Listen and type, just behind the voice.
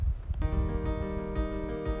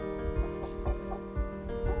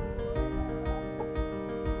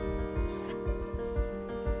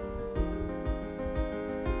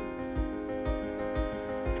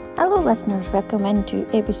listeners, welcome into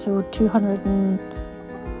episode 200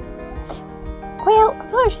 Well,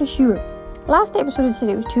 I'm not actually sure. Last episode I said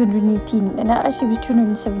it was 218 and it actually was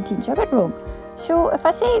 217, so I got it wrong. So if I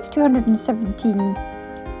say it's 217,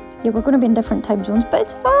 yeah, we're going to be in different time zones, but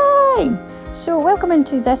it's fine. So welcome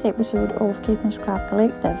into this episode of Caithness Craft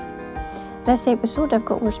Collective. This episode I've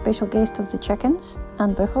got our special guest of the chickens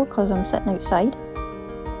and Buchel, because I'm sitting outside.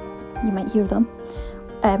 You might hear them.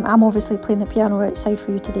 I'm obviously playing the piano outside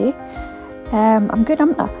for you today. I'm good,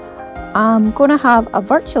 aren't I? I'm going to have a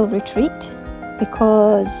virtual retreat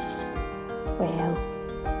because, well,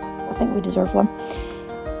 I think we deserve one.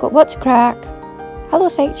 Got What's Crack, Hello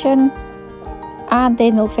section, and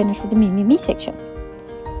then they'll finish with the Me section.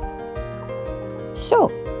 So,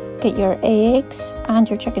 get your eggs and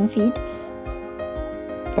your chicken feed,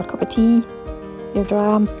 your cup of tea, your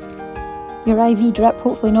dram, your IV drip,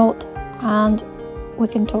 hopefully not, and we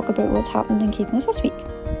can talk about what's happened in Caithness this week.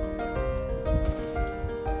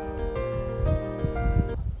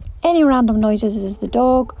 Any random noises is the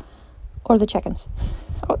dog or the chickens.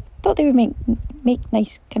 I thought they would make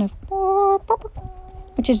nice kind of,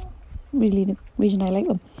 which is really the reason I like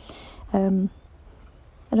them.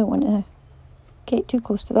 I don't want to get too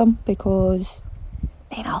close to them because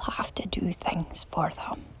then I'll have to do things for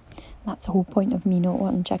them. That's the whole point of me not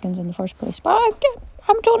wanting chickens in the first place. But I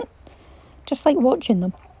don't just like watching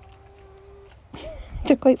them.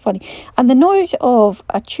 They're quite funny. And the noise of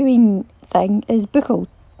a chewing thing is Buchel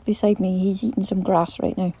beside me. He's eating some grass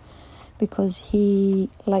right now because he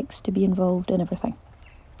likes to be involved in everything.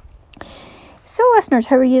 So listeners,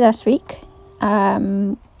 how are you this week?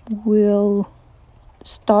 We'll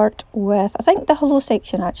start with, I think, the hello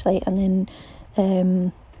section actually, and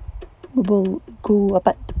then we will go a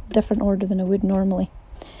bit different order than I would normally.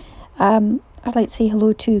 I'd like to say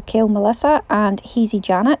hello to Kel Melissa and Hazy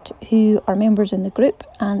Janet, who are members in the group,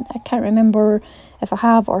 and I can't remember if I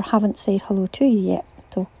have or haven't said hello to you yet.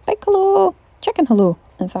 So big hello, chicken hello,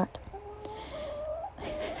 in fact.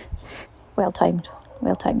 Well timed.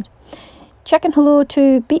 Chicken hello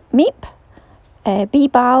to Beep Meep, B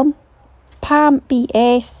Balm, Pam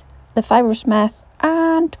BS, the Fibersmith,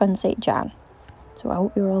 and Twinset Jan. So I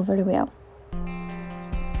hope you're all very well.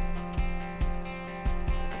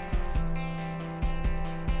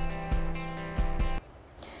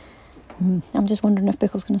 I'm just wondering if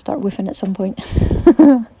Buchel's going to start whiffing at some point.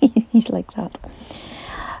 He's like that.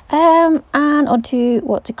 And on to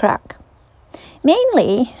What's a Crack.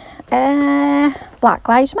 Mainly, Black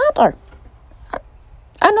Lives Matter.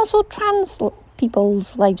 And also trans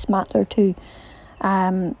people's lives matter too.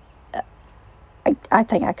 I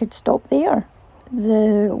think I could stop there.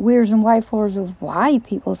 The wheres and wherefores of why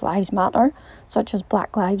people's lives matter, such as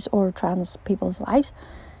black lives or trans people's lives,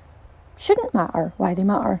 shouldn't matter why they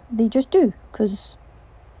matter. They just do, because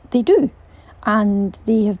they do. And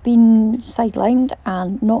they have been sidelined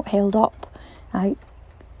and not held up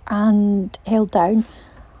and held down.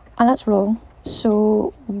 And that's wrong.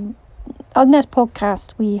 So on this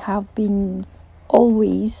podcast, we have been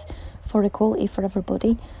always for equality for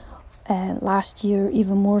everybody. Last year,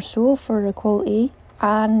 even more so for equality.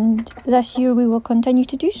 And this year, we will continue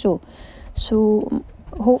to do so. So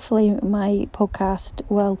hopefully my podcast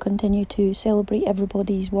will continue to celebrate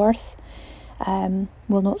everybody's worth.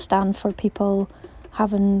 Will not stand for people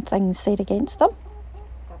having things said against them.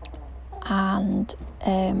 And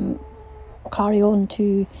carry on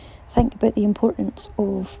to think about the importance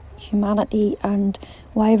of humanity and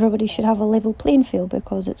why everybody should have a level playing field,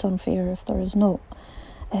 because it's unfair if there is not.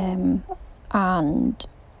 And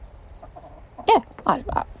yeah,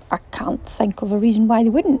 I can't think of a reason why they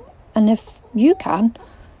wouldn't. And if you can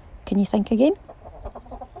you think again?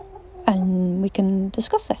 And we can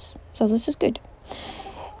discuss this. So this is good.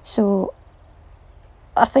 So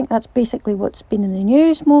I think that's basically what's been in the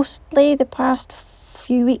news mostly the past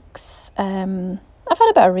few weeks. I've had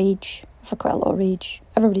a bit of rage, for quite a lot of rage.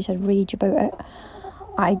 Everybody's had rage about it.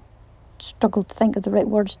 I struggled to think of the right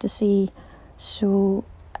words to say, so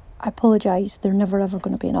I apologise. They're never ever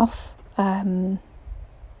going to be enough.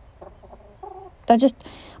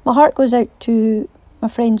 My heart goes out to my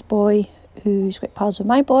friend's boy, who's quite pals with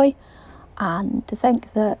my boy, and to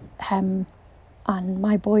think that him and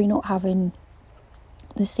my boy not having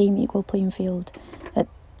the same equal playing field, it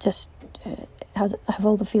just have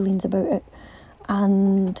all the feelings about it.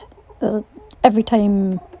 And every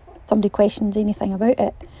time somebody questions anything about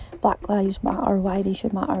it, Black Lives Matter, why they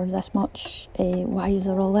should matter this much, why is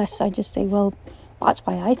there all this, I just say, well, that's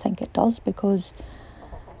why I think it does, because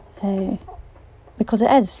it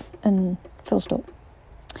is, and full stop.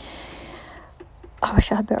 I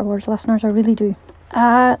wish I had better words, listeners, I really do.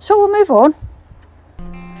 So we'll move on.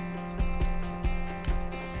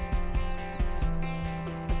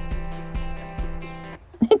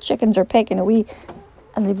 chickens are pecking away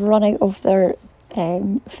and they've run out of their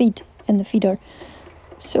feed in the feeder.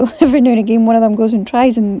 So every now and again one of them goes and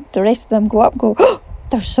tries, and the rest of them go up and go, oh,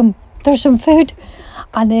 there's some food.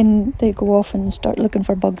 And then they go off and start looking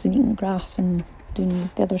for bugs and eating grass and doing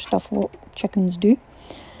the other stuff what chickens do.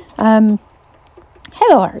 Hello,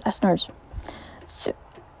 listeners. So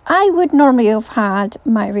I would normally have had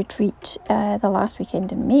my retreat the last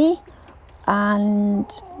weekend in May.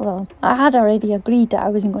 And, well, I had already agreed that I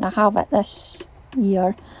wasn't going to have it this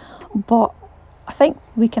year. But I think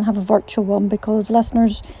we can have a virtual one because,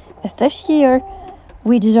 listeners, if this year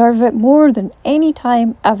we deserve it more than any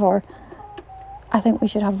time ever, I think we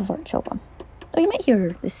should have a virtual one. Oh, you might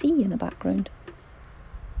hear the sea in the background.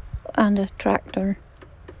 And a tractor.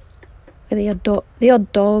 The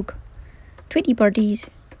odd dog. 20 birdies.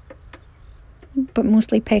 But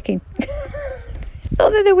mostly pecking. I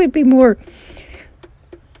thought that there would be more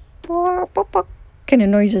kind of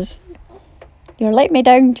noises. You're letting me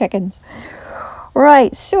down, chickens.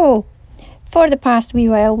 Right, so for the past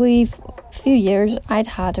few years, I'd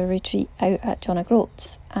had a retreat out at John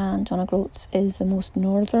O'Groats, and John O'Groats is the most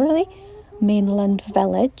northerly mainland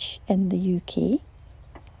village in the UK,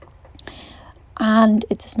 and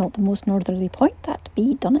it is not the most northerly point. That'd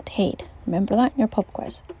be Dunnet Head. Remember that in your pub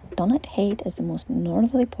quiz. Dunnet Head is the most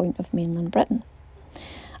northerly point of mainland Britain.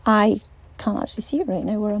 I can't actually see it right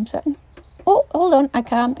now where I'm sitting. Oh, hold on, I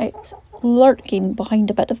can. It's lurking behind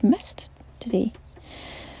a bit of mist today.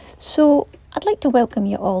 So I'd like to welcome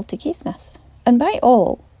you all to Caithness. And by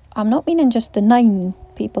all, I'm not meaning just the 9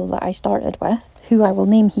 people that I started with, who I will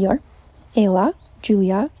name here. Ayla,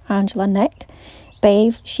 Julia, Angela, Nick,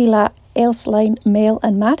 Bev, Sheila, Elseline, Mel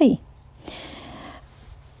and Maddie.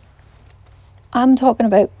 I'm talking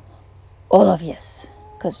about all of yous,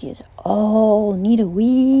 because yous all need a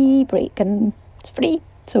wee break, and it's free,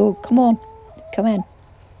 so come in.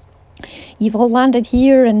 You've all landed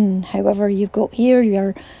here, and however you've got here,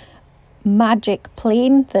 your magic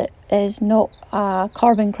plane that is not a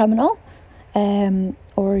carbon criminal,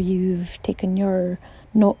 or you've taken your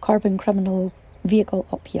not carbon criminal vehicle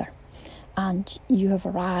up here, and you have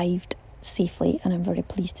arrived safely, and I'm very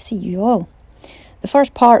pleased to see you all. The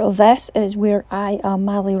first part of this is where I am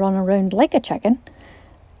madly running around like a chicken.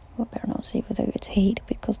 I better not say without its head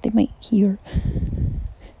because they might hear.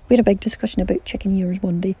 We had a big discussion about chicken ears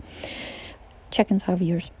one day. Chickens have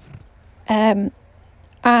ears. And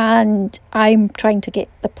I'm trying to get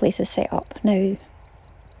the places set up. Now,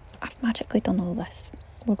 I've magically done all this.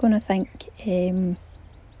 We're going to think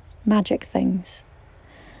magic things.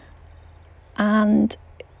 And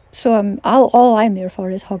so all I'm there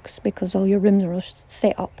for is hugs, because all your rooms are all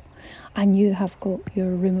set up and you have got your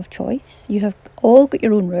room of choice. You have all got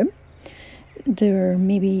your own room. There are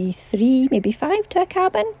maybe 3, maybe 5 to a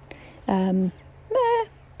cabin.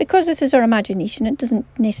 Because this is our imagination, it doesn't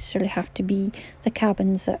necessarily have to be the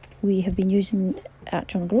cabins that we have been using at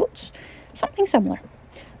John O'Groats. Something similar.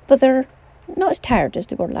 But they're not as tired as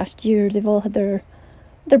they were last year. They've all had they're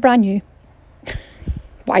brand new.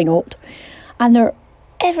 Why not? And they're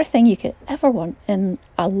everything you could ever want in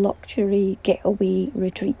a luxury getaway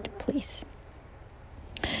retreat place.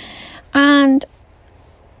 And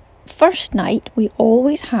first night we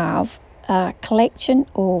always have a collection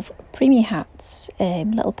of preemie hats,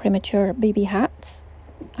 little premature baby hats,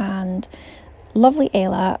 and lovely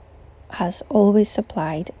Ella has always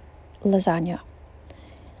supplied lasagna.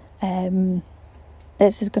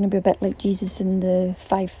 This is going to be a bit like Jesus and the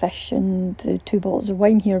 5 fish and the 2 bottles of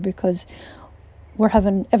wine here, because we're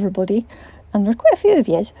having everybody, and there's quite a few of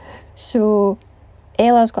yous. So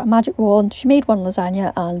Ella's got a magic wand. She made one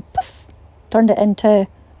lasagna and poof, turned it into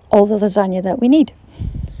all the lasagna that we need.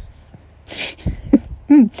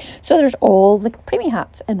 So there's all the preemie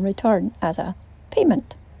hats in return as a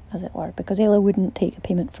payment, as it were, because Ella wouldn't take a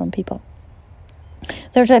payment from people.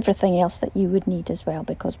 There's everything else that you would need as well,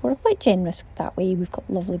 because we're quite generous that way. We've got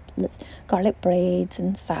lovely garlic breads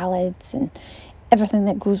and salads and everything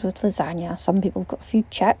that goes with lasagna. Some people have got a few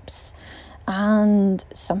chips, and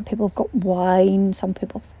some people have got wine, some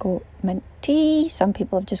people have got mint tea, some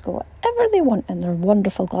people have just got whatever they want in their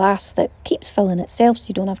wonderful glass that keeps filling itself, so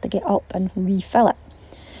you don't have to get up and refill it,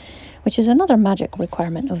 which is another magic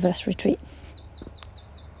requirement of this retreat.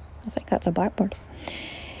 I think that's a blackbird.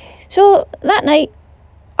 So that night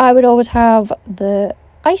I would always have the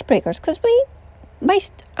icebreakers, because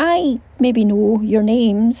I maybe know your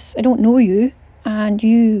names, I don't know you, and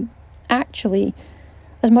you actually,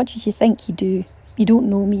 as much as you think you do, you don't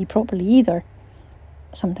know me properly either.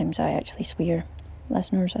 Sometimes I actually swear,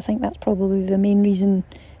 listeners. I think that's probably the main reason,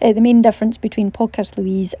 the main difference between podcast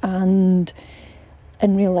Louise and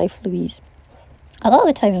in real life Louise. A lot of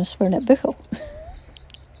the time I'm swearing at Buchel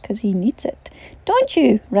because he needs it. Don't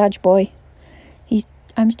you, Raj boy?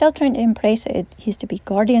 I'm still trying to impress it. He's to be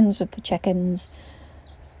guardians of the chickens,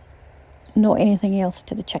 not anything else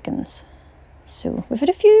to the chickens. So we've had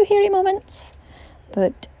a few hairy moments,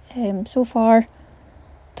 but so far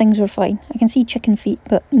things are fine. I can see chicken feet,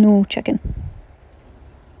 but no chicken.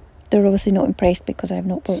 They're obviously not impressed because I have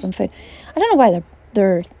not brought them food. I don't know why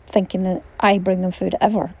they're thinking that I bring them food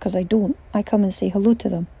ever, because I don't. I come and say hello to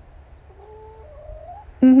them.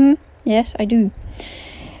 Yes, I do.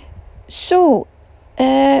 So,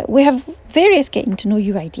 we have various getting to know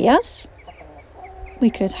you ideas. We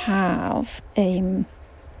could have the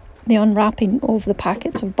unwrapping of the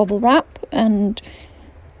packets of bubble wrap, and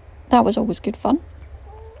that was always good fun.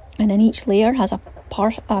 And then each layer has a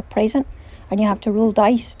present, and you have to roll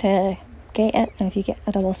dice to get it. And if you get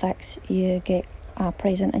a double six, you get a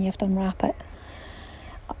present and you have to unwrap it.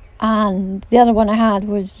 And the other one I had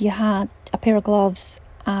was you had a pair of gloves,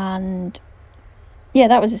 and yeah,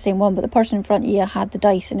 that was the same one, but the person in front of you had the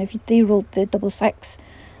dice, and if they rolled the double six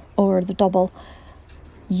or the double,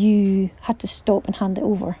 you had to stop and hand it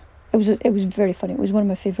over. It was very funny. It was one of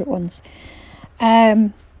my favourite ones.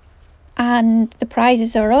 And the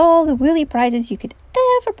prizes are all the woolly prizes you could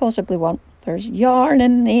ever possibly want. There's yarn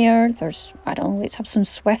in there. There's, I don't know, let's have some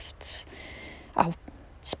Swifts, a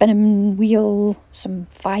spinning wheel, some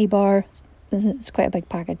fibre. It's quite a big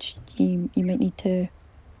package. You might need to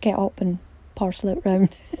get up and parcel it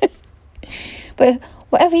round. But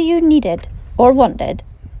whatever you needed or wanted,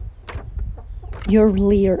 your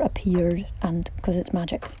layer appeared, and because it's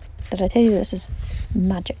magic. Did I tell you this is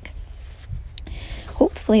magic?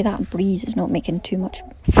 Hopefully that breeze is not making too much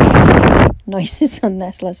noises on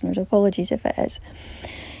this, listeners. Apologies if it is.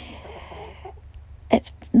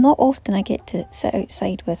 It's not often I get to sit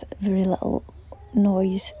outside with very little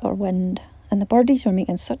noise or wind, and the birdies were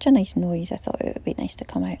making such a nice noise, I thought it would be nice to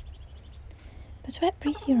come out. But it's a bit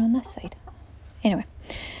breezier on this side. Anyway,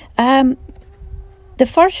 the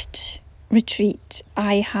first retreat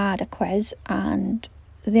I had a quiz, and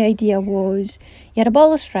the idea was you had a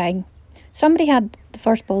ball of string. Somebody had the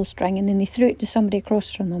first ball of string, and then they threw it to somebody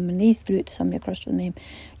across from them, and they threw it to somebody across from them.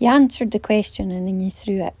 You answered the question, and then you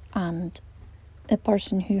threw it, and the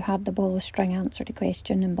person who had the ball of string answered the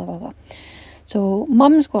question, and blah blah blah. So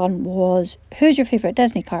Mum's one was, who's your favourite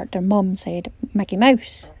Disney character? Mum said Mickey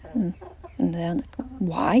Mouse. And then,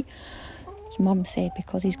 why? So Mum said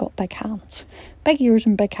because he's got big hands, big ears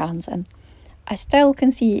and big hands. And I still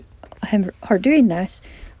can see her doing this,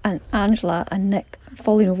 and Angela and Nick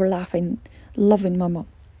falling over laughing, loving my mum.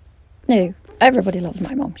 Now, everybody loves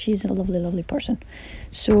my mum. She's a lovely, lovely person.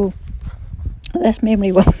 So this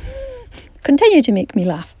memory will continue to make me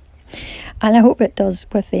laugh, and I hope it does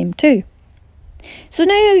with them too. So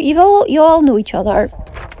now you all know each other,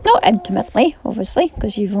 not intimately, obviously,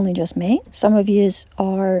 because you've only just met. Some of you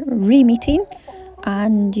are re-meeting,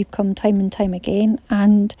 and you've come time and time again.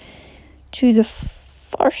 And to the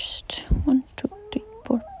first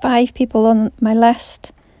 5 people on my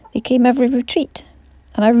list, they came every retreat,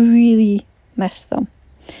 and I really missed them.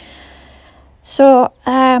 So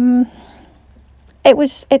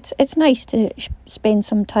it's nice to spend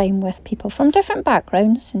some time with people from different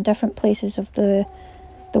backgrounds and different places of the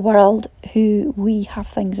world who we have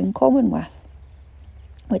things in common with,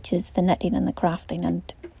 which is the knitting and the crafting,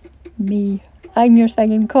 and me. I'm your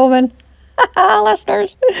thing in common,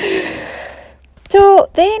 listeners. So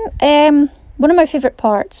then, one of my favourite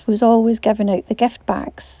parts was always giving out the gift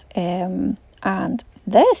bags. And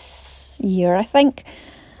this year, I think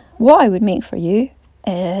what I would make for you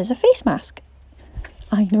is a face mask.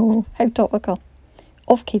 I know, how topical.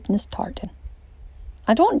 Of Caithness tartan.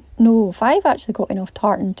 I don't know if I've actually got enough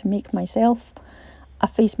tartan to make myself a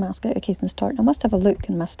face mask out of Caithness tartan. I must have a look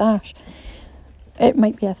and moustache. It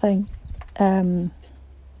might be a thing.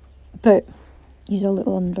 But these all look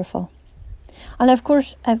wonderful. And of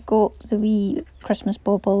course, I've got the wee Christmas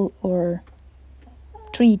bauble or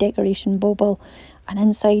tree decoration bauble, and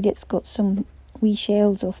inside it's got some wee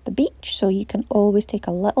shells off the beach, so you can always take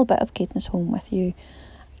a little bit of Caithness home with you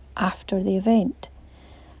after the event.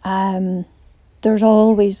 There's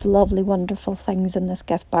always lovely, wonderful things in this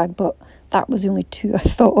gift bag, but that was the only 2 I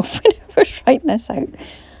thought of when I was writing this out.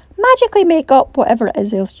 Magically make up whatever it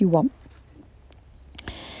is else you want.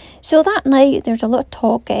 So that night, there's a lot of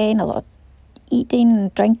talking, a lot of eating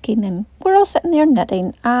and drinking, and we're all sitting there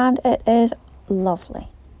knitting, and it is lovely.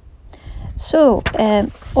 So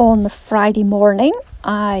on the Friday morning,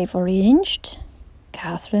 I've arranged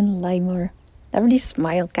Catherine Limer. Everybody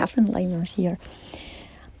smile, Catherine Limer's here.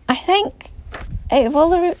 I think out of all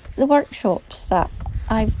the workshops that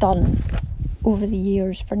I've done, over the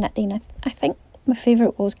years for knitting. I think my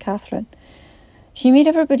favourite was Catherine. She made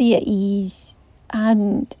everybody at ease,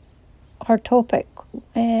 and her topic,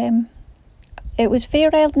 it was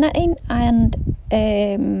fair isle knitting, and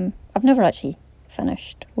I've never actually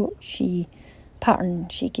finished what pattern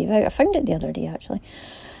she gave out. I found it the other day actually.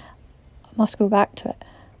 I must go back to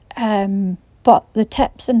it. But the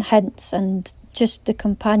tips and hints and just the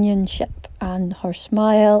companionship and her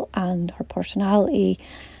smile and her personality,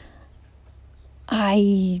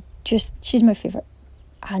 she's my favourite.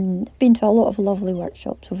 And been to a lot of lovely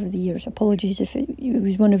workshops over the years. Apologies if it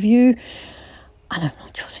was one of you and I've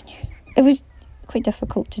not chosen you. It was quite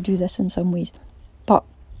difficult to do this in some ways, but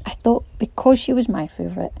I thought because she was my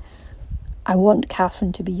favourite, I want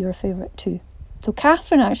Catherine to be your favourite too. So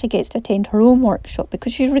Catherine actually gets to attend her own workshop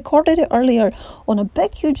because she's recorded it earlier on a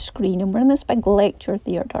big huge screen, and we're in this big lecture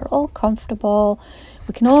theatre, all comfortable.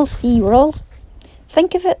 We can all see,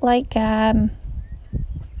 think of it like an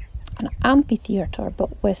amphitheatre,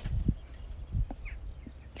 but with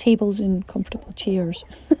tables and comfortable chairs.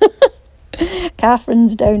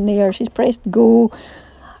 Catherine's down there, she's pressed go.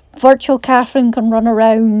 Virtual Catherine can run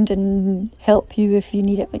around and help you if you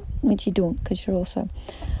need it, which you don't because you're awesome.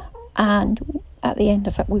 And at the end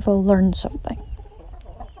of it, we've all learned something.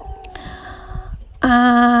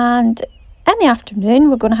 And in the afternoon,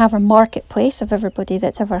 we're going to have our marketplace of everybody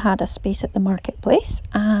that's ever had a space at the marketplace.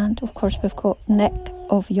 And of course, we've got Nick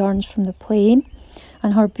of Yarns from the Plain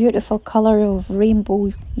and her beautiful colour of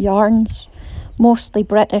rainbow yarns, mostly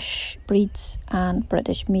British breeds and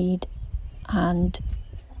British made. And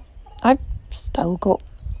I've still got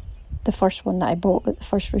the first one that I bought at the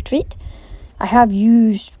first retreat. I have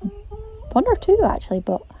used one or two actually,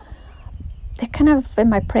 but they're kind of in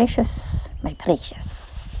my precious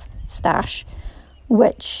stash,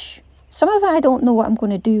 which some of it I don't know what I'm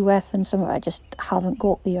going to do with, and some of it I just haven't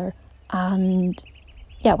got there. And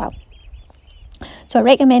yeah, well, so I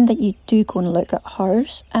recommend that you do go and look at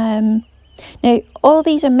hers. Now, all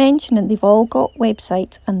these I'm mentioning, they've all got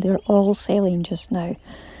websites and they're all selling just now.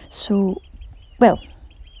 So, well,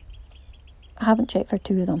 I haven't checked for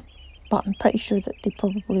two of them, but I'm pretty sure that they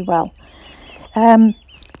probably will.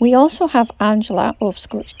 We also have Angela of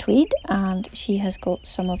Scotch Tweed, and she has got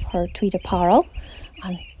some of her tweed apparel,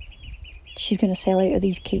 and she's going to sell out of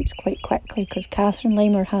these capes quite quickly because Catherine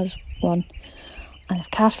Limer has one. And if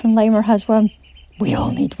Catherine Limer has one, we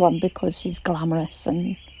all need one because she's glamorous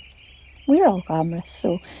and we're all glamorous,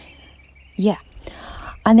 so yeah.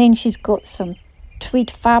 And then she's got some tweed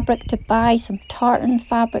fabric to buy, some tartan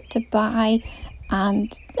fabric to buy,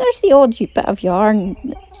 and there's the odd bit of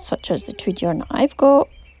yarn such as the tweed yarn that I've got,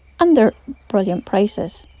 and they're brilliant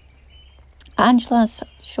prices. Angela's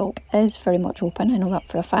shop is very much open, I know that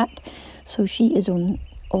for a fact, so she is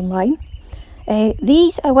online.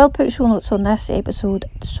 These, I will put show notes on this episode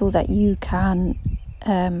so that you can,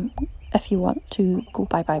 if you want to go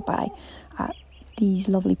buy at these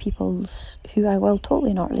lovely people's, who I will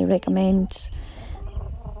totally and utterly recommend,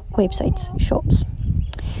 websites, shops.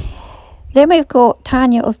 Then we've got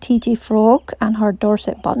Tanya of TJ Frog and her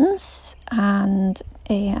Dorset buttons, and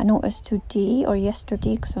I noticed today or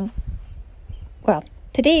yesterday,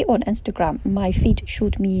 today on Instagram my feed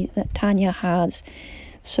showed me that Tanya has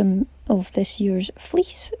some of this year's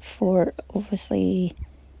fleece for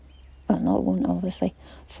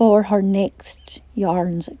for her next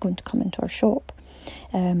yarns that are going to come into her shop.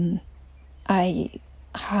 I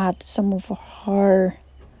had some of her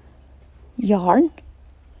yarn,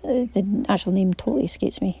 the actual name totally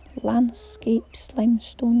escapes me, Landscapes,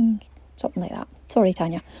 Limestone, something like that. Sorry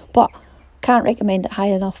Tanya, but can't recommend it high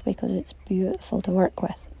enough because it's beautiful to work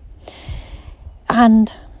with.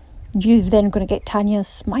 And you've then going to get Tanya's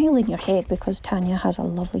smile in your head because Tanya has a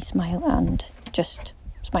lovely smile and just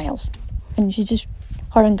smiles. And she's just,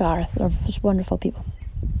 her and Gareth are just wonderful people.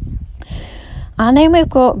 And then we've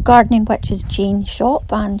got Gardening Witches Jane's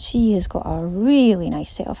shop, and she has got a really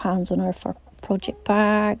nice set of hands on her for project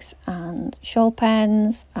bags and shawl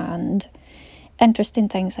pins and interesting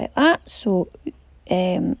things like that. So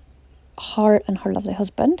her and her lovely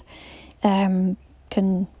husband can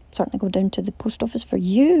certainly go down to the post office for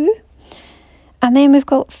you. And then we've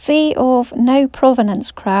got Faye of now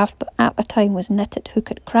Provenance Craft, but at the time was Knit It, Hook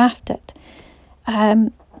It, Craft It.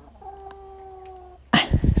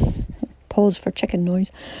 Pause for chicken noise.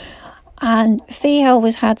 And Faye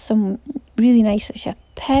always had some really nice, she had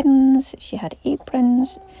pins, she had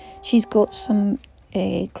aprons, she's got some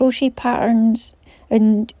crochet patterns,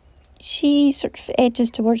 and she sort of edges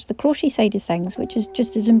towards the crochet side of things, which is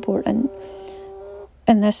just as important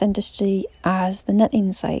in this industry as the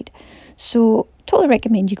knitting side. So totally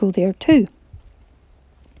recommend you go there too.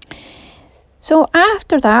 So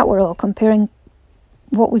after that, we're all comparing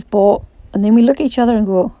what we've bought, and then we look at each other and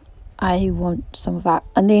go, I want some of that.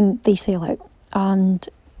 And then they sell out. And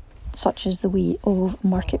such is the way of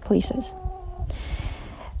marketplaces.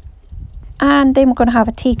 And then we're going to have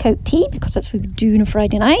a takeout tea, because that's what we do on a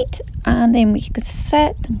Friday night. And then we can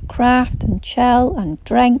sit and craft and chill and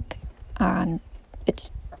drink. And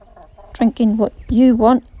it's drinking what you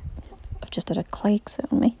want. I've just had a clay sit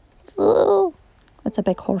on me. Oh, it's a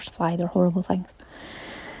big horsefly. They're horrible things.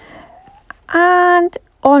 And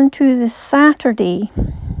on to the Saturday.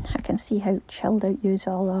 I can see how chilled out you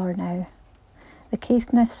all are now. The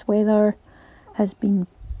Caithness weather has been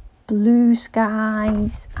blue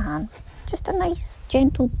skies and just a nice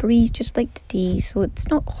gentle breeze, just like today. So it's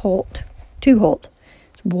not hot, too hot.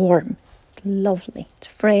 It's warm, it's lovely, it's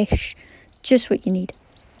fresh, just what you need.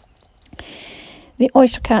 The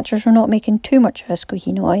oyster catchers are not making too much of a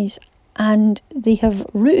squeaky noise, and they have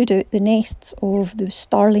rooted out the nests of the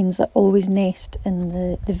starlings that always nest in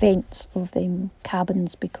the vents of them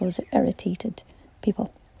cabins, because it irritated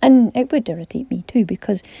people. And it would irritate me too,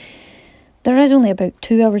 because there is only about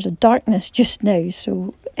 2 hours of darkness just now.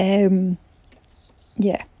 So,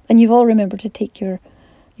 yeah. And you've all remembered to take your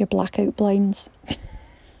blackout blinds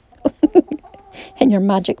in your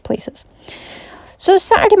magic places. So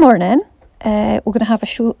Saturday morning, we're going to have a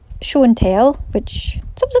show and tell, which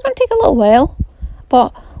sometimes going to take a little while.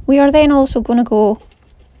 But we are then also going to go,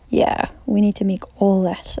 yeah, we need to make all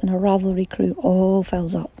this. And our Ravelry crew all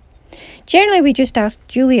fills up. Generally, we just asked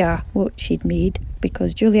Julia what she'd made,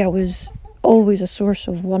 because Julia was always a source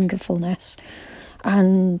of wonderfulness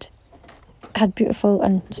and had beautiful,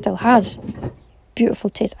 and still has beautiful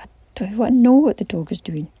taste. I don't want to know what the dog is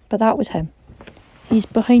doing, but that was him. He's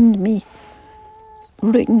behind me,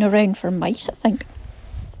 rooting around for mice, I think.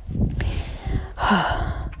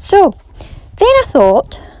 So, then I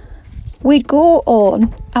thought we'd go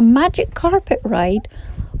on a magic carpet ride,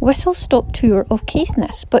 whistle stop tour of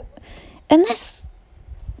Caithness. But in this,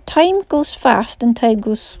 time goes fast and time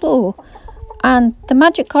goes slow. And the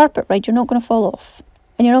magic carpet ride, you're not going to fall off.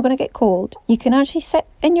 And you're not going to get cold. You can actually sit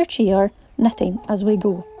in your chair knitting as we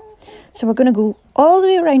go. So we're going to go all the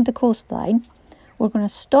way around the coastline. We're going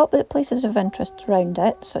to stop at places of interest around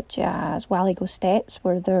it, such as Walligo Steps,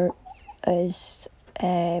 where there is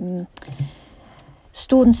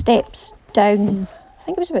stone steps down, I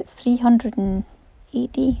think it was about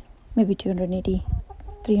 380, maybe 280,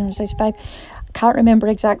 365. I can't remember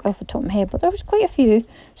exactly off the top of my head, but there was quite a few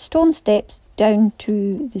stone steps down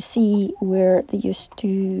to the sea where they used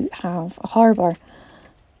to have a harbour.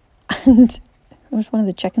 And there's one of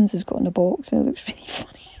the chickens has got in a box, and it looks really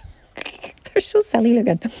funny. They're so silly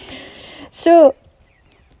looking. So,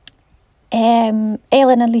 Ellen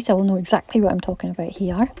and Lisa will know exactly what I'm talking about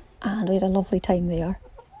here. And we had a lovely time there.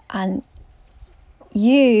 And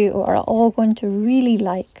you are all going to really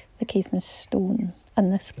like the Caithness Stone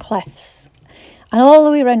and the cliffs. And all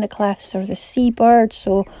the way around the cliffs are the seabirds.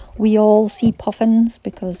 So we all see puffins,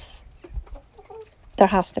 because there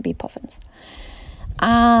has to be puffins.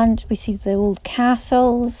 And we see the old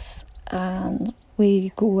castles, and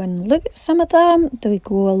we go and look at some of them. Then we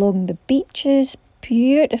go along the beaches,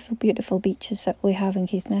 beautiful, beautiful beaches that we have in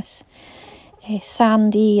Caithness.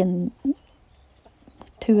 Sandy, and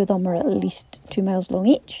 2 of them are at least 2 miles long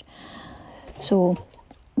each. So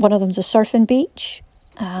one of them's a surfing beach,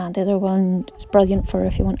 and the other one is brilliant for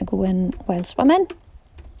if you want to go in while swimming,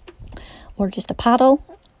 or just a paddle,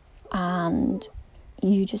 and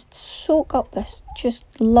you just soak up this just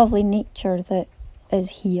lovely nature that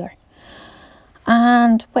is here.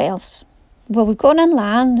 And what else? Well, we've gone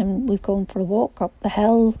inland, and we've gone for a walk up the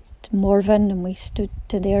hill to Morven, and we stood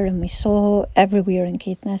to there, and we saw everywhere in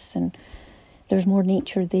Caithness, and there's more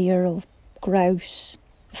nature there of grouse.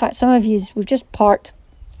 In fact, some of you, we've just parked,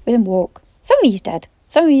 we didn't walk. Some of you did.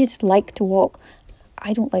 Some of you like to walk.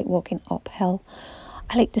 I don't like walking uphill.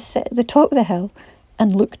 I like to sit at the top of the hill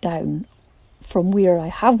and look down from where I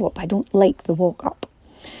have walked. I don't like the walk up.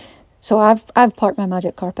 So I've parked my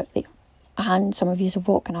magic carpet there. And some of you have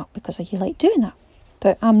walking up because you like doing that.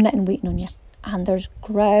 But I'm knitting waiting on you. And there's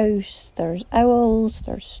grouse, there's owls,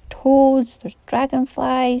 there's toads, there's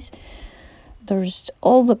dragonflies, there's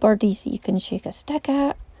all the birdies that you can shake a stick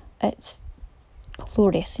at. It's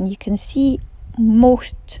glorious, and you can see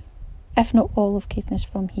most, if not all, of Caithness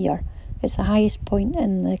from here. It's the highest point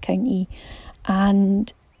in the county,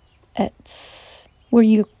 and it's where are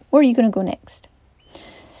you going to go next?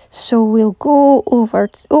 So we'll go over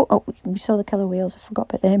to, we saw the killer whales, I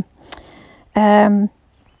forgot about them.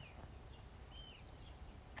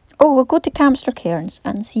 We'll go to Campster Cairns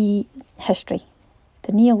and see history.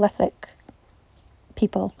 The Neolithic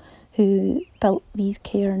people who built these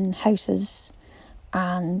cairn houses,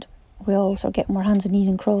 and we all sort of get on our hands and knees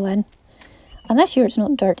and crawl in. And this year it's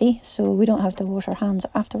not dirty, so we don't have to wash our hands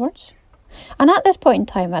afterwards. And at this point in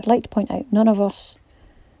time, I'd like to point out, none of us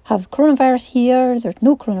have coronavirus here. There's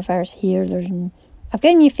no coronavirus here. I've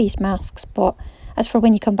given you face masks, but as for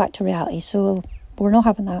when you come back to reality, so we're not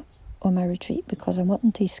having that on my retreat because I'm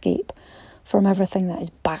wanting to escape from everything that is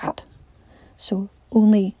bad. So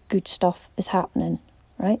only good stuff is happening,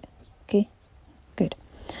 right? Okay, good.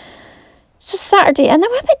 So Saturday, and then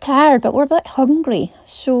we're a bit tired, but we're a bit hungry.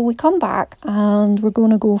 So we come back and we're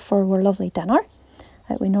going to go for our lovely dinner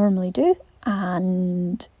that we normally do.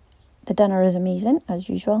 And the dinner is amazing, as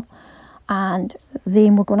usual. And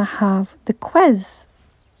then we're going to have the quiz.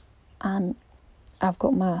 And I've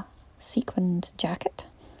got my sequined jacket.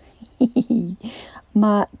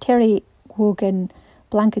 My Terry Wogan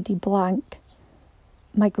blankety blank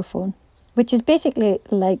microphone, which is basically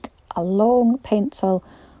like a long pencil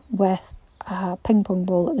with a ping pong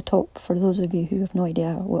ball at the top, for those of you who have no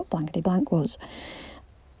idea what blankety blank was.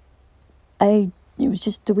 It was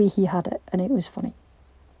just the way he had it, and it was funny.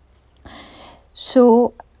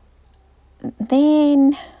 So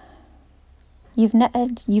then you've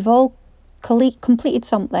knitted, you've all completed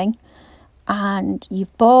something, and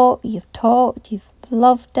you've bought, you've talked, you've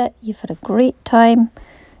loved it, you've had a great time.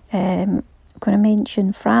 I'm going to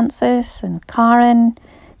mention Frances and Karen,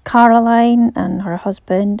 Caroline and her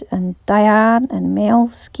husband, and Diane and Mel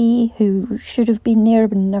Ski, who should have been there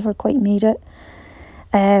but never quite made it.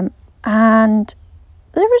 And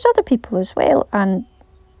there was other people as well, and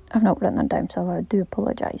I've not written them down, so I do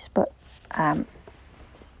apologise. But yeah.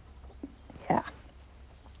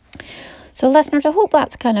 So listeners, I hope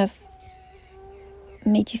that's kind of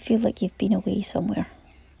made you feel like you've been away somewhere.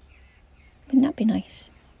 Wouldn't that be nice?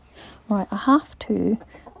 Right, I have to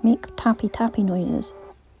make tappy noises.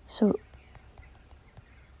 So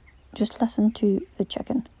just listen to the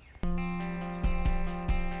chicken.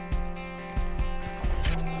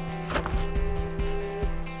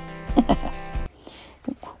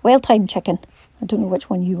 Well-timed chicken. I don't know which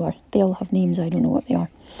one you are. They all have names, I don't know what they are.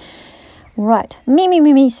 Right,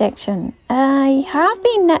 me section. I have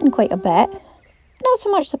been knitting quite a bit. Not so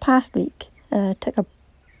much the past week. Took a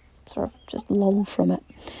sort of just lull from it.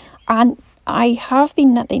 And I have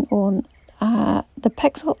been knitting on the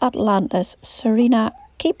Pixel Atlantis Serena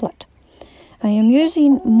Capelet. I am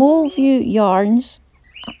using Moleview yarns.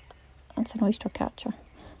 That's an oyster catcher.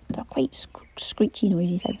 They're quite screechy,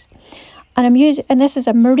 noisy things. And this is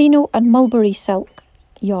a merino and mulberry silk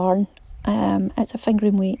yarn. It's a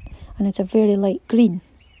fingering weight, and it's a very light green.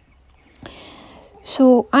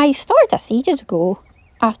 So I started this ages ago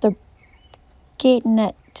after getting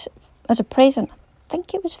it as a present. I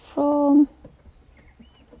think it was from,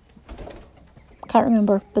 can't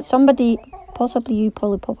remember, but somebody, possibly you,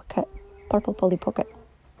 Purple Polly Pocket,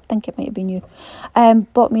 I think it might have been you,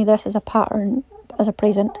 bought me this as a pattern, as a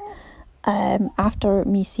present, after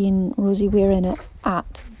me seeing Rosie wearing it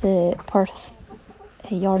at the Perth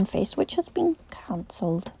Yarn Fest, which has been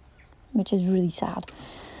cancelled, which is really sad.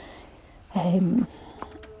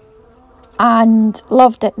 And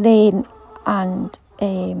loved it then, and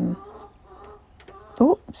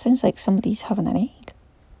oh, sounds like somebody's having an egg.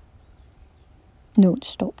 No, it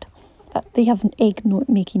stopped. They have an egg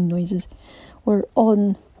making noises. We're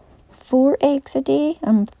on 4 eggs a day,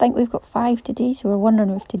 and I think we've got 5 today, so we're wondering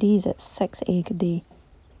if today's at 6 egg a day.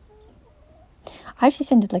 I actually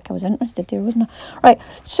sounded like I was interested there, wasn't I? Right,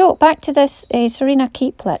 so back to this Serena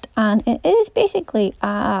Capelet, and it is basically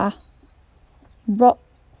a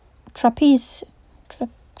trapezoid.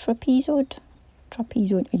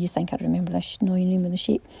 You think I'd remember this name of the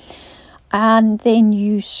shape. And then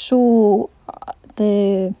you sew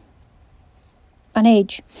an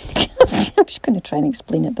edge. I'm just going to try and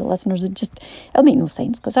explain it, but listeners, it'll make no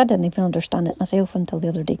sense because I didn't even understand it myself until the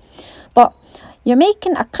other day. But you're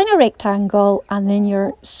making a kind of rectangle, and then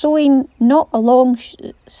you're sewing not a long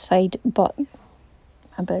side, but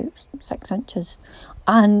about 6 inches,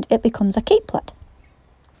 and it becomes a capelet.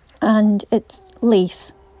 And it's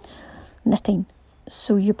lace knitting,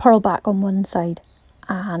 so you purl back on one side,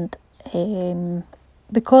 and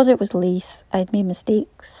because it was lace, I'd made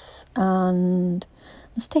mistakes. I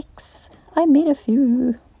made a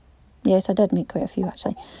few. Yes, I did make quite a few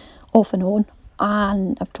actually, off and on.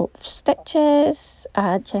 And I've dropped stitches.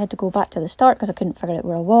 I actually had to go back to the start because I couldn't figure out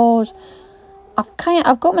where I was.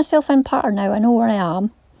 I've got myself in pattern now. I know where I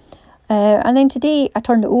am. And then today I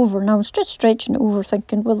turned it over and I was just stretching it over,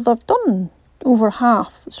 thinking, well, they've done over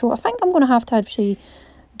half. So I think I'm going to have to actually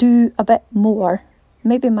do a bit more.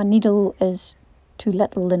 Maybe my needle is too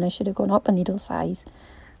little and I should have gone up a needle size.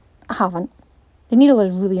 I haven't. The needle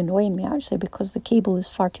is really annoying me actually because the cable is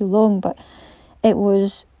far too long, but it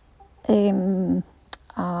was Knit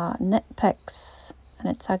Picks, and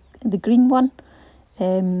it's the green one.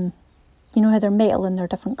 You know how they're metal and they're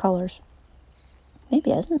different colours.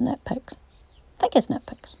 Maybe it isn't Knit Picks. I think it's Knit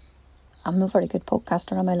Picks. I'm not a very good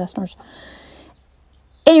podcaster, am I, listeners?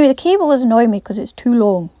 Anyway, the cable is annoying me because it's too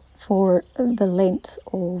long for the length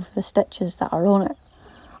of the stitches that are on it.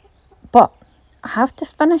 But I have to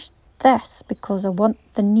finish this because I want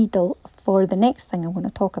the needle for the next thing I'm going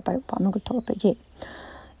to talk about, but I'm not going to talk about it yet.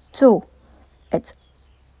 So, it's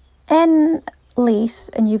in lace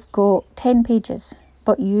and you've got 10 pages,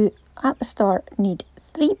 but you, at the start, need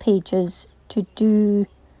 3 pages to do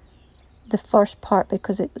the first part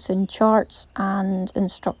because it's in charts and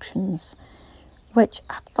instructions, which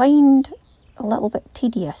I find a little bit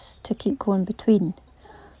tedious to keep going between.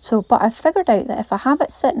 So, but I figured out that if I have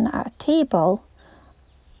it sitting at a table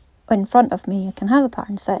in front of me, I can have the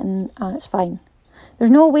pattern sitting and it's fine. There's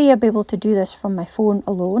no way I'd be able to do this from my phone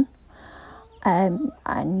alone.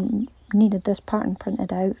 I needed this pattern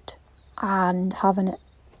printed out and having it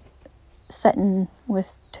sitting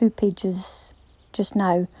with 2 pages just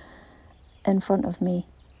now in front of me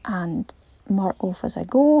and mark off as I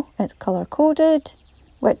go. It's colour coded,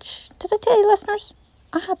 which, did I tell you, listeners?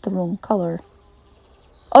 I had the wrong colour.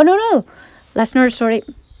 Oh no, listeners, sorry,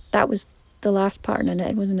 that was the last pattern in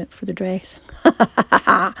it, wasn't it, for the dress?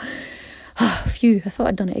 Phew, I thought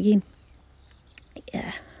I'd done it again.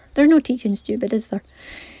 Yeah, there's no teaching stupid, is there?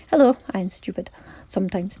 Hello, I'm stupid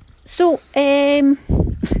sometimes. So,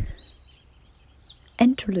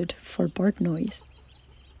 interlude for bird noise.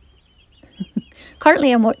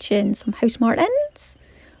 Currently I'm watching some house martins,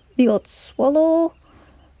 the odd swallow,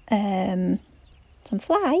 some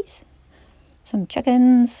flies, some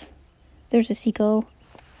chickens, there's a seagull,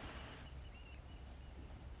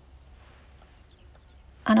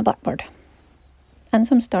 and a blackbird, and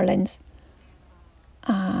some starlings,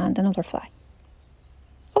 and another fly.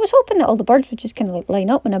 I was hoping that all the birds would just kind of like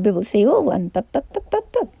line up and I'd be able to say, oh, and bip, bip, bip,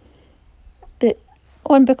 bip, bip. But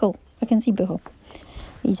on Buckle, I can see Buckle.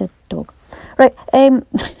 He's a dog. Right,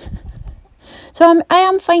 so I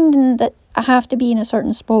am finding that I have to be in a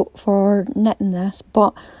certain spot for knitting this,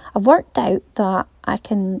 but I've worked out that I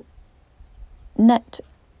can knit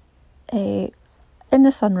in the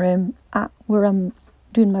sunroom at where I'm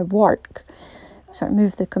doing my work. Sort of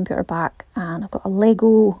move the computer back and I've got a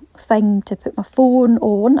Lego thing to put my phone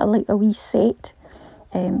on, a wee set,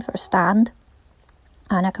 sort of stand,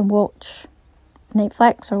 and I can watch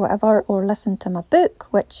Netflix or whatever, or listen to my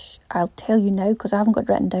book, which I'll tell you now because I haven't got it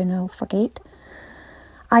written down and I'll forget.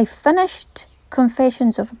 I finished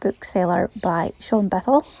Confessions of a Bookseller by Sean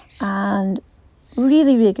Bithell, and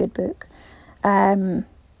really, really good book.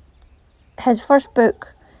 His first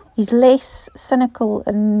book, he's less cynical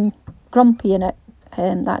and grumpy in it.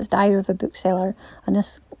 That's Diary of a Bookseller, and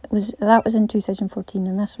that was in 2014,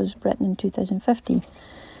 and this was written in 2015.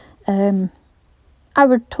 I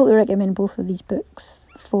would totally recommend both of these books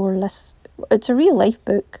for this. It's a real life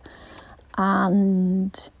book,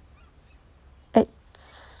 and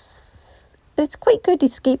it's quite good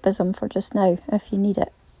escapism for just now if you need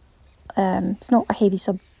it. It's not a heavy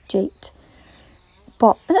subject,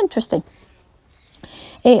 but it's interesting.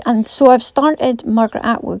 And so I've started Margaret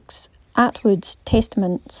Atwood's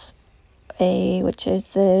Testaments, which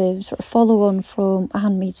is the sort of follow-on from A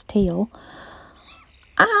Handmaid's Tale,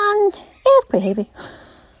 and yeah, it's quite heavy.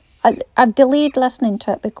 I've delayed listening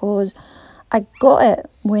to it because I got it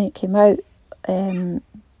when it came out,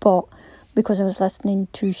 but because I was listening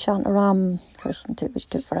to Shantaram, which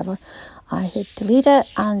took forever, I had delayed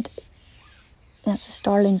it, and that's the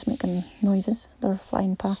starlings making noises. They're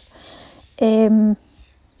flying past. Some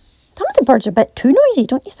of the birds are a bit too noisy,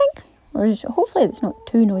 don't you think? Or hopefully it's not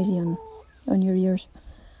too noisy on your ears.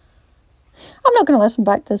 I'm not going to listen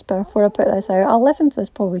back to this before I put this out. I'll listen to this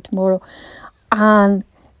probably tomorrow. And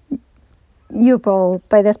you've all,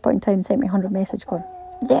 by this point in time, sent me 100 messages going,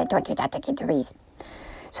 yeah, don't do that to Kid Therese.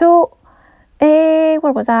 So, where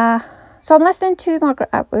was I? So I'm listening to Margaret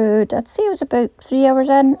Atwood. I'd say it was about 3 hours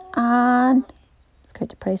in, and it's quite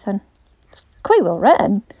depressing. It's quite well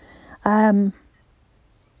written.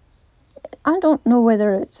 I don't know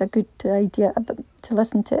whether it's a good idea to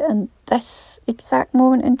listen to it in this exact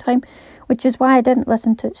moment in time, which is why I didn't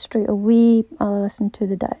listen to it straight away. I listened to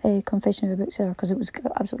the Confession of a Bookseller because it was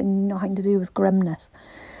absolutely nothing to do with grimness.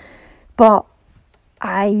 But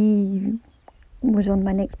I was on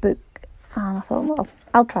my next book and I thought, well,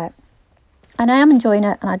 I'll try it. And I am enjoying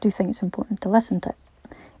it, and I do think it's important to listen to it.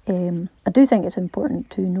 I do think it's important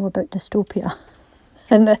to know about dystopia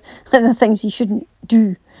and the things you shouldn't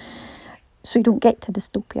do. so you don't get to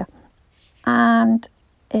dystopia. And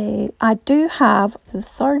I do have the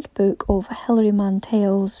third book of Hilary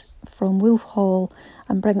Mantel's From Wolf Hall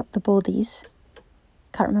and Bring Up the Bodies.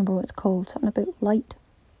 Can't remember what it's called. Something about light.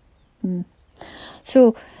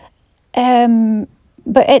 So,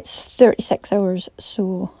 but it's 36 hours,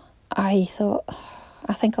 so I thought,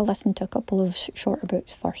 I think I'll listen to a couple of shorter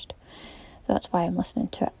books first. So that's why I'm listening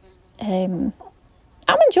to it. I'm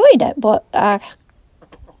enjoying it, but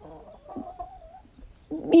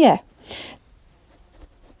yeah.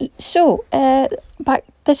 So, back.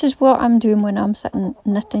 This is what I'm doing when I'm sitting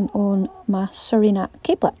knitting on my Serena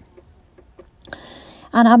capelet.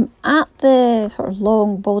 And I'm at the sort of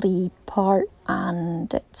long body part,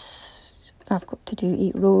 and I've got to do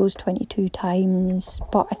 8 rows 22 times,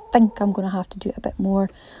 but I think I'm going to have to do it a bit more.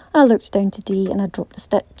 And I looked down today and I dropped the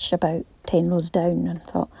stitch about 10 rows down and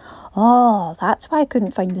thought, oh, that's why I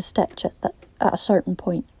couldn't find the stitch at a certain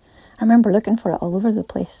point. I remember looking for it all over the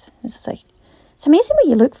place. It's like, it's amazing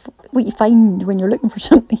what you find when you're looking for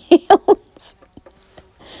something else.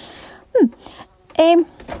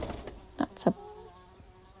 That's a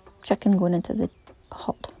chicken going into the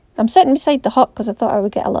hut. I'm sitting beside the hut because I thought I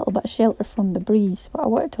would get a little bit of shelter from the breeze, but I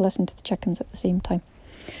wanted to listen to the chickens at the same time.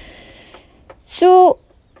 So,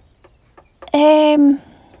 you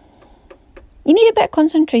need a bit of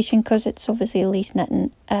concentration because it's obviously lace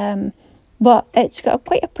knitting, but it's got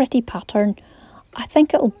quite a pretty pattern. I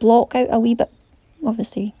think it'll block out a wee bit.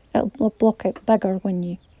 Obviously, it'll block out bigger when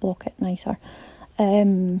you block it nicer.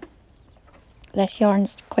 This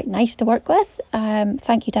yarn's quite nice to work with.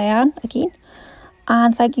 Thank you, Diane, again.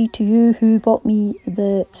 And thank you to you who bought me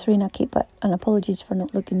the Serena capelet. And apologies for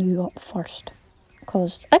not looking you up first,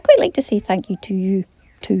 because I quite like to say thank you to you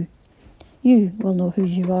too. You will know who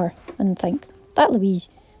you are and think, that Louise,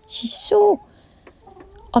 she's so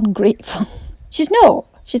ungrateful. She's not.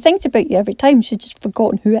 She thinks about you every time. She's just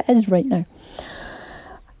forgotten who it is right now.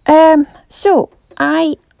 So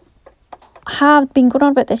I have been going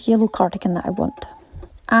on about this yellow cardigan that I want.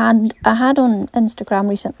 And I had on Instagram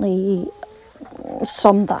recently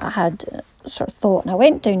some that I had sort of thought, and I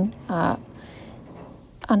went down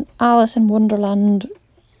an Alice in Wonderland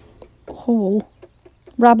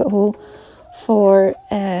rabbit hole for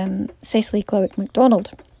Cecily Glowick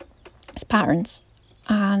MacDonald's patterns,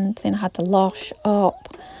 and then I had the Lush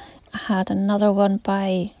up. I had another one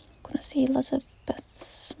by, I'm going to say Elizabeth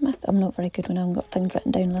Smith. I'm not very good when I haven't got things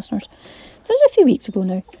written down, listeners. So it was a few weeks ago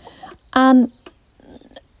now, and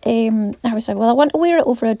I was like, well, I want to wear it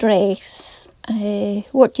over a dress.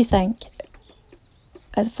 What do you think?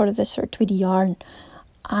 For this sort of tweedy yarn,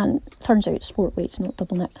 and turns out it's sport weights, not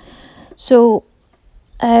double knit. So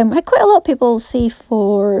I had quite a lot of people say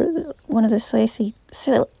for one of the Cecily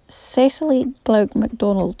Glowick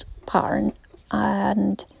MacDonald pattern,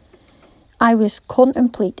 and I was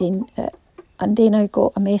contemplating it, and then I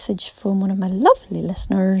got a message from one of my lovely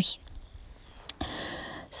listeners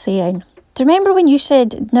saying, do you remember when you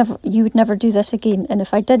said you would never do this again? And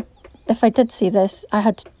if I did say this, I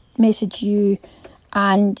had to message you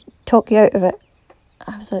and talk you out of it.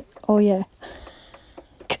 I was like, oh yeah.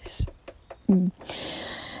 And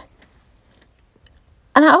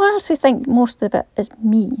I honestly think most of it is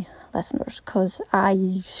me, listeners, because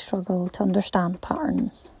I struggle to understand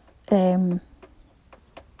patterns. It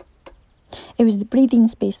was the breathing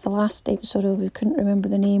space, the last episode of, we couldn't remember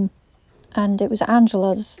the name, and it was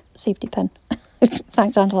Angela's safety pin.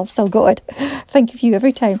 Thanks, Angela, I've still got it. Think of you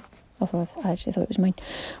every time. I actually thought it was mine,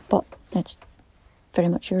 but it's very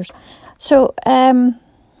much yours. So,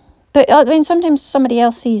 but when sometimes somebody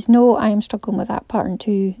else says, no, I am struggling with that pattern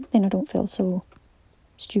too, then I don't feel so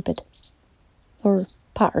stupid or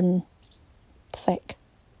pattern thick.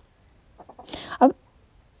 I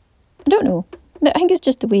don't know. I think it's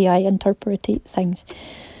just the way I interpret things.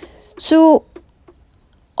 So,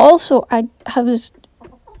 also, I was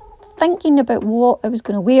thinking about what I was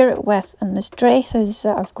going to wear it with, and the dresses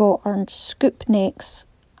that I've got are scoop necks,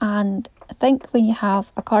 and I think when you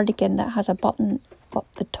have a cardigan that has a button up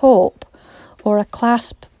the top or a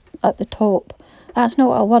clasp at the top, that's not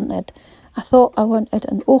what I wanted. I thought I wanted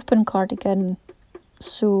an open cardigan,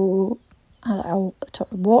 so a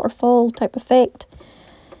sort of waterfall type effect.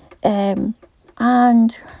 And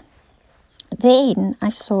then I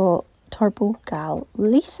saw Turbo Gal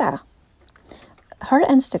Lisa. Her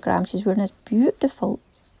Instagram, she's wearing this beautiful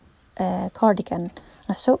cardigan. And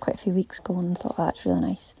I saw it quite a few weeks ago and thought, oh, that's really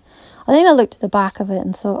nice. And then I looked at the back of it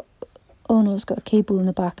and thought, oh no, it's got a cable in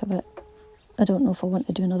the back of it. I don't know if I want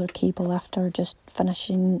to do another cable after just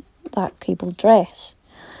finishing that cable dress.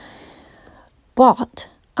 But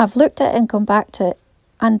I've looked at it and come back to it.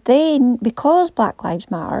 And then, because Black Lives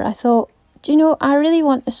Matter, I thought, do you know, I really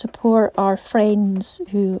want to support our friends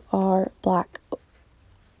who are black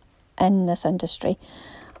in this industry.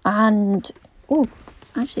 And, oh,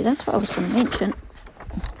 actually, that's what I was going to mention.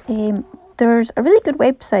 There's a really good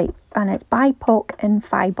website, and it's BIPOC in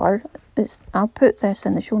Fibre. I'll put this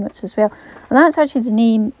in the show notes as well. And that's actually the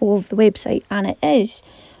name of the website, and it is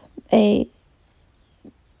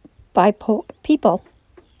BIPOC people.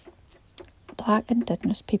 Black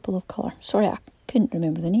Indigenous People of Colour. Sorry, I couldn't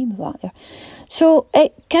remember the name of that there. So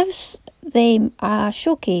it gives them a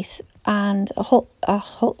showcase and a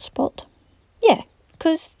hotspot. Yeah,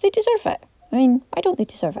 because they deserve it. I mean, why don't they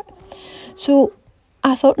deserve it? So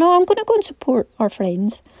I thought, no, I'm going to go and support our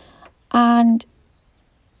friends. And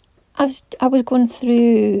I was going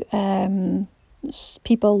through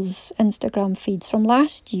people's Instagram feeds from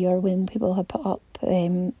last year when people had put up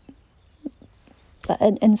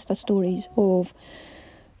Insta stories of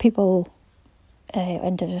people,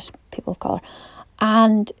 Indigenous people of colour.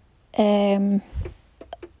 And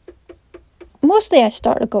mostly I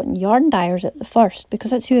started getting yarn dyers at the first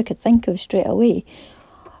because that's who I could think of straight away.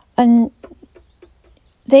 And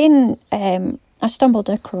then I stumbled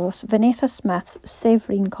across Vanessa Smith's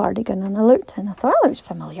Severine cardigan, and I looked and I thought, that looks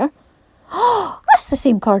familiar. Oh, that's the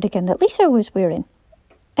same cardigan that Lisa was wearing.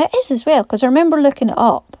 It is as well, because I remember looking it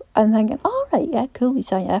up and thinking, oh, right, yeah, cool,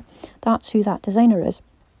 Lisa, yeah, that's who that designer is.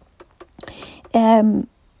 And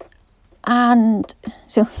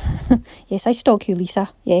so, yes, I stalk you, Lisa.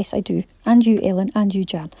 Yes, I do. And you, Ellen, and you,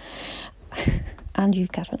 Jan. And you,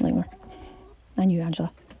 Catherine Lamer. And you,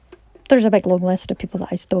 Angela. There's a big long list of people that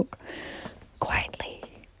I stalk quietly,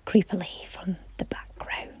 creepily from the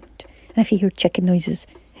background. And if you hear chicken noises,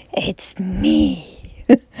 it's me.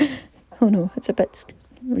 Oh no, it's a bit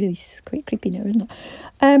really quite creepy now, isn't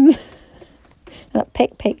it? That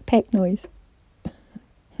peck, peck, peck noise.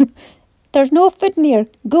 There's no food in here.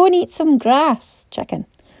 Go and eat some grass, chicken.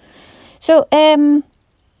 So,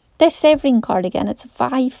 this Severine cardigan, it's a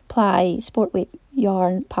 5-ply sport weight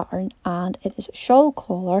yarn pattern, and it is a shawl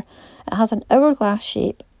collar. It has an hourglass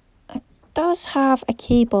shape. It does have a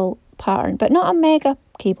cable pattern, but not a mega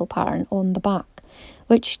cable pattern on the back,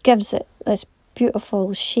 which gives it this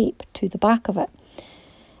beautiful shape to the back of it.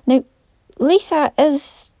 Now, Lisa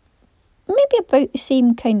is maybe about the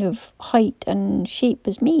same kind of height and shape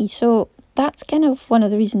as me, so that's kind of one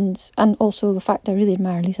of the reasons, and also the fact I really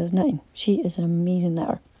admire Lisa's knitting. She is an amazing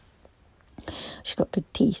knitter. She's got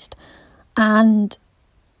good taste. And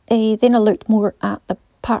then I looked more at the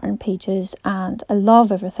pattern pages, and I love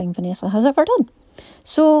everything Vanessa has ever done.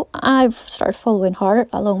 So I've started following her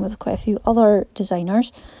along with quite a few other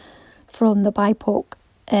designers from the BIPOC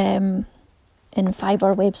in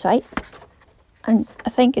Fibre website. And I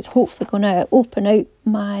think it's hopefully going to open out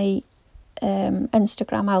my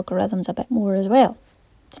Instagram algorithms a bit more as well.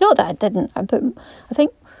 It's not that I didn't. I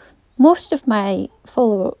think most of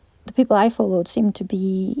the people I followed seem to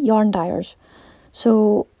be yarn dyers.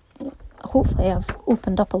 So hopefully I've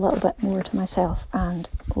opened up a little bit more to myself and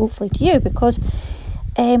hopefully to you, because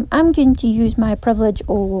I'm going to use my privilege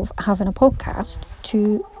of having a podcast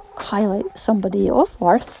to highlight somebody of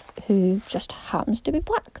worth who just happens to be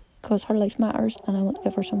black, because her life matters and I want to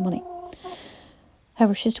give her some money.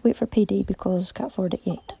 However, she has to wait for payday because I can't afford it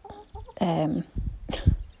yet. Things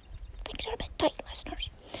are a bit tight, listeners.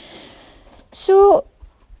 So,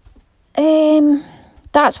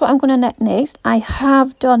 that's what I'm going to knit next. I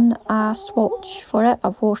have done a swatch for it.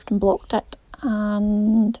 I've washed and blocked it,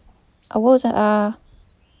 and I was at a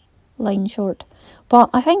line short, but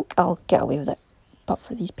I think I'll get away with it, but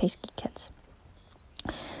for these pesky kids.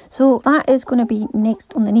 So that is going to be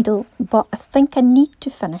next on the needle, but I think I need to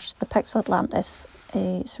finish the Pixel Atlantis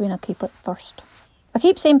Serena Caplet first. I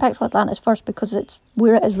keep saying Pixel Atlantis first because it's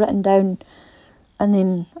where it is written down, and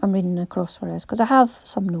then I'm reading across where it is, because I have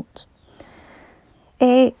some notes.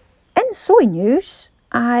 In sewing news,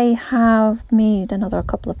 I have made another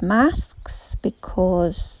couple of masks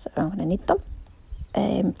because I'm going to need them.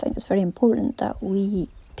 I think it's very important that we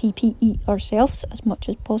PPE ourselves as much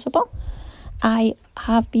as possible. I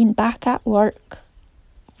have been back at work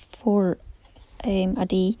for a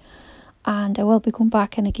day, and I will be going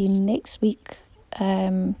back in again next week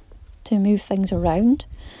to move things around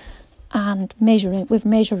and measuring. We've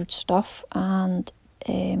measured stuff, and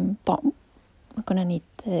but we're going to need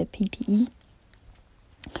the PPE.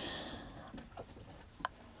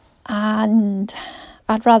 And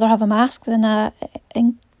I'd rather have a mask than a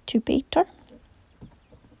incubator.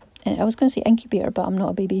 I was going to say incubator, but I'm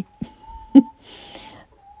not a baby.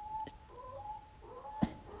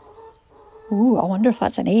 Ooh, I wonder if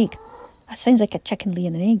that's an egg. That sounds like a chicken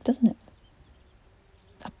laying an egg, doesn't it?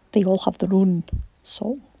 They all have their own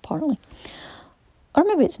song, apparently. Or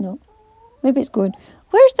maybe it's not. Maybe it's going,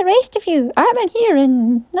 where's the rest of you? I'm in here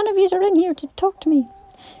and none of you are in here to talk to me.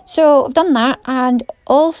 So I've done that, and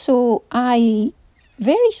also I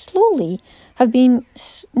very slowly have been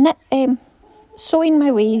sewing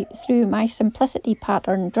my way through my Simplicity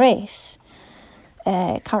pattern dress.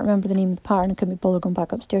 Can't remember the name of the pattern. I couldn't be bothered going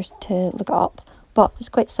back upstairs to look it up, but it's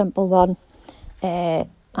quite a simple one, and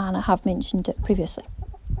I have mentioned it previously.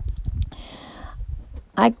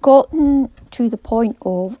 I gotten to the point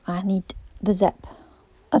of I need the zip.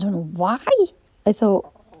 I don't know why I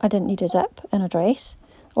thought I didn't need a zip in a dress,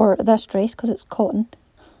 or this dress, because it's cotton.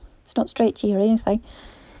 It's not stretchy or anything.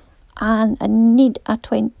 And I need a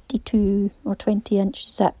 22 or 20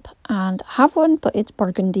 inch zip, and I have one, but it's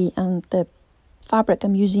burgundy, and the fabric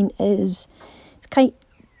I'm using is Cath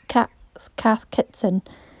Kidston,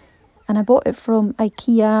 and I bought it from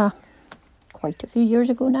IKEA quite a few years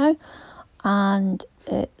ago now, and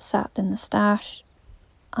it sat in the stash,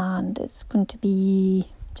 and it's going to be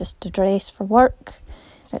just a dress for work.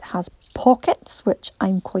 It has pockets, which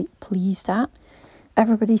I'm quite pleased at.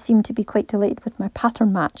 Everybody seemed to be quite delighted with my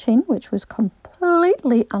pattern matching, which was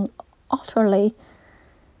completely and utterly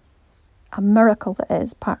a miracle that it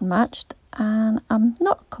is pattern matched. And I'm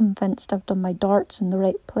not convinced I've done my darts in the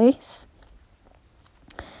right place.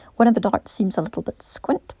 One of the darts seems a little bit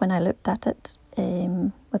squint when I looked at it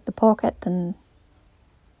with the pocket. And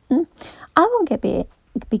I won't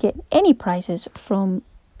be getting any prizes from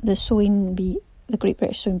the Sewing Bee, the Great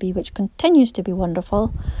British Sewing Bee, which continues to be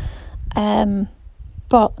wonderful.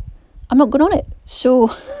 But I'm not going on it,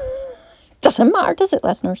 so it doesn't matter, does it,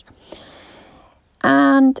 listeners?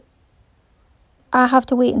 And I have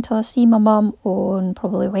to wait until I see my mum on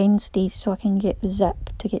probably Wednesday so I can get the zip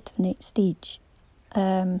to get to the next stage.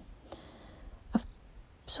 I've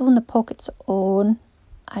sewn the pockets on.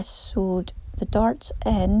 I sewed the darts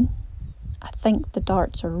in. I think the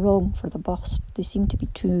darts are wrong for the bust. They seem to be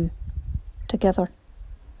too together.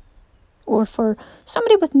 Or for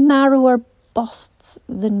somebody with narrower busts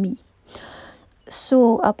than me.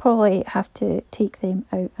 So I'll probably have to take them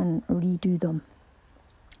out and redo them.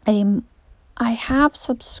 I have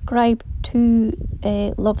subscribed to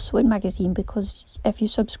Love Sewing magazine, because if you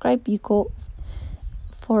subscribe you got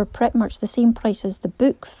for pretty much the same price as the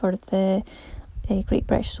book for the Great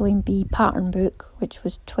British Sewing Bee pattern book, which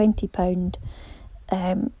was £20.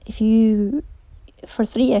 If you, for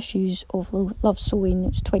 3 issues of Love Sewing,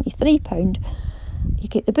 it's £23. You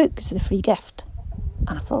get the book as the free gift.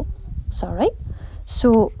 And I thought, it's all right.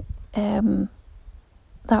 So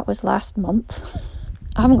that was last month.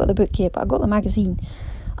 I haven't got the book yet, but I got the magazine,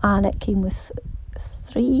 and it came with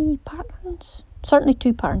 3 patterns, certainly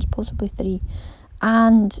 2 patterns, possibly 3,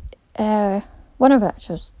 and one of it I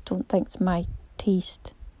just don't think it's my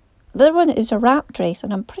taste. The other one is a wrap dress,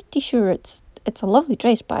 and I'm pretty sure it's a lovely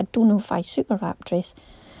dress, but I don't know if I suit a wrap dress.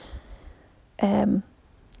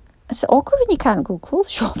 It's awkward when you can't go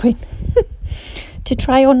clothes shopping to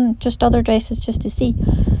try on just other dresses just to see.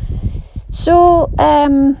 So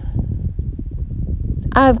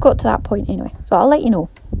I've got to that point anyway, so I'll let you know.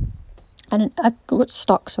 And I got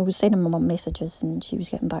stuck, so I was sending my mum messages, and she was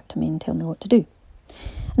getting back to me and telling me what to do.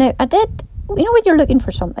 Now, I did, when you're looking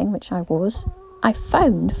for something, which I was, I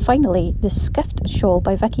found finally the Skift shawl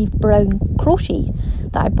by Vicky Brown Crochet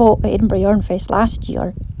that I bought at Edinburgh Yarn Fest last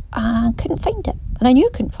year, and couldn't find it. And I knew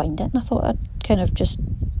I couldn't find it, and I thought I'd kind of just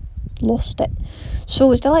lost it. So I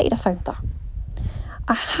was delighted I found that.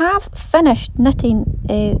 I have finished knitting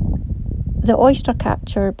the Oyster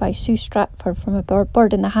Catcher by Sue Stratford from a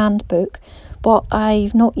Bird in the Hand book, but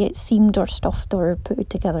I've not yet seamed or stuffed or put it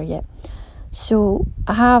together yet. So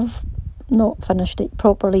I have not finished it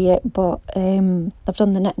properly yet, but I've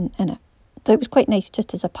done the knitting in it. So it was quite nice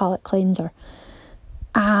just as a palette cleanser.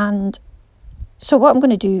 And so what I'm going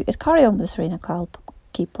to do is carry on with the Serena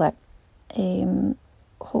Capelet.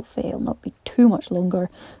 Hopefully it'll not be too much longer,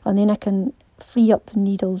 and then I can free up the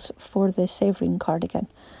needles for the Severine cardigan,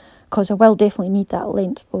 because I will definitely need that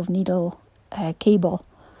length of needle cable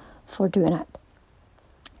for doing it.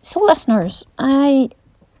 So listeners, I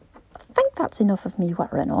think that's enough of me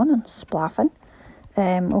whittering on and splaffing.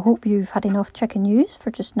 I hope you've had enough chicken news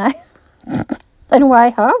for just now. I know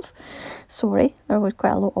I have. Sorry, there was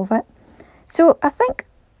quite a lot of it. So I think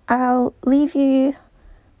I'll leave you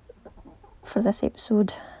for this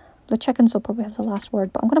episode. The chickens will probably have the last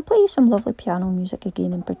word, but I'm going to play some lovely piano music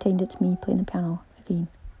again and pretend it's me playing the piano again.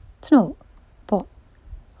 It's not, but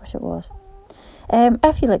I wish it was.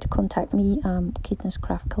 If you'd like to contact me,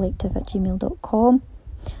 caithnesscraftcollective@gmail.com.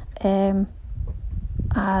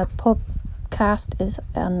 Our podcast is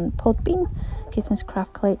on Podbean, Caithness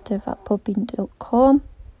Craft Collective at podbean.com.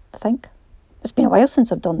 I think. It's been a while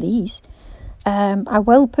since I've done these. I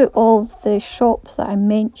will put all the shops that I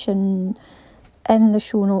mention in the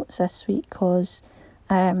show notes this week because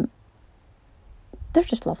they're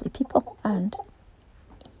just lovely people, and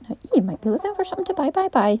you might be looking for something to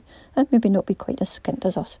buy. And maybe not be quite as skint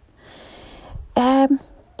as us.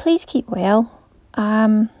 Please keep well.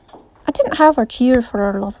 I didn't have our cheer for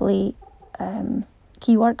our lovely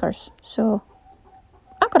key workers, so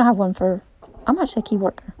I'm going to have one for... I'm actually a key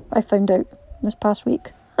worker, I found out this past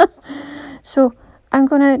week. So I'm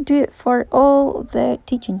going to do it for all the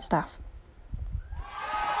teaching staff.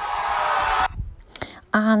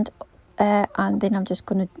 And then I'm just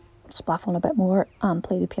going to splaff on a bit more and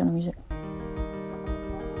play the piano music.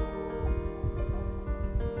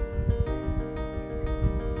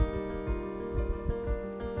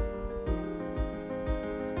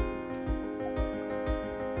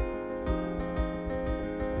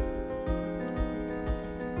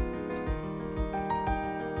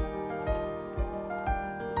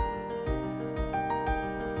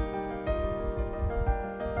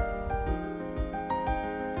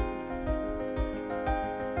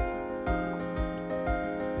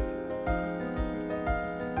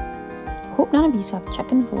 Hope none of you have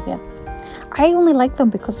chicken phobia. I only like them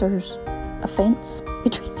because there's a fence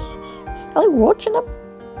between me and them. I like watching them.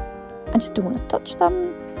 I just don't want to touch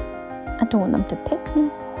them. I don't want them to pick me.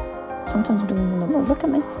 Sometimes I don't even want them to look at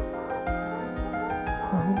me.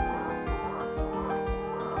 Oh.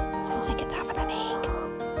 Sounds like it's having an egg.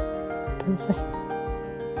 Poor thing.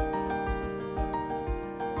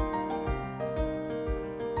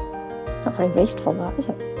 Not very wasteful, that, is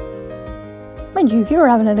it? Mind you, if you were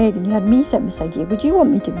having an egg and you had me sitting beside you, would you want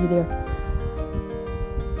me to be there?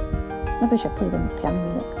 Maybe I should play the piano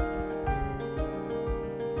music.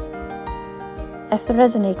 If there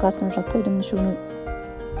is an egg, listeners, I'll put it in the show note.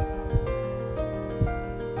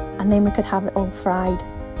 And then we could have it all fried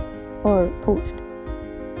or poached.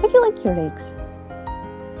 How do you like your eggs?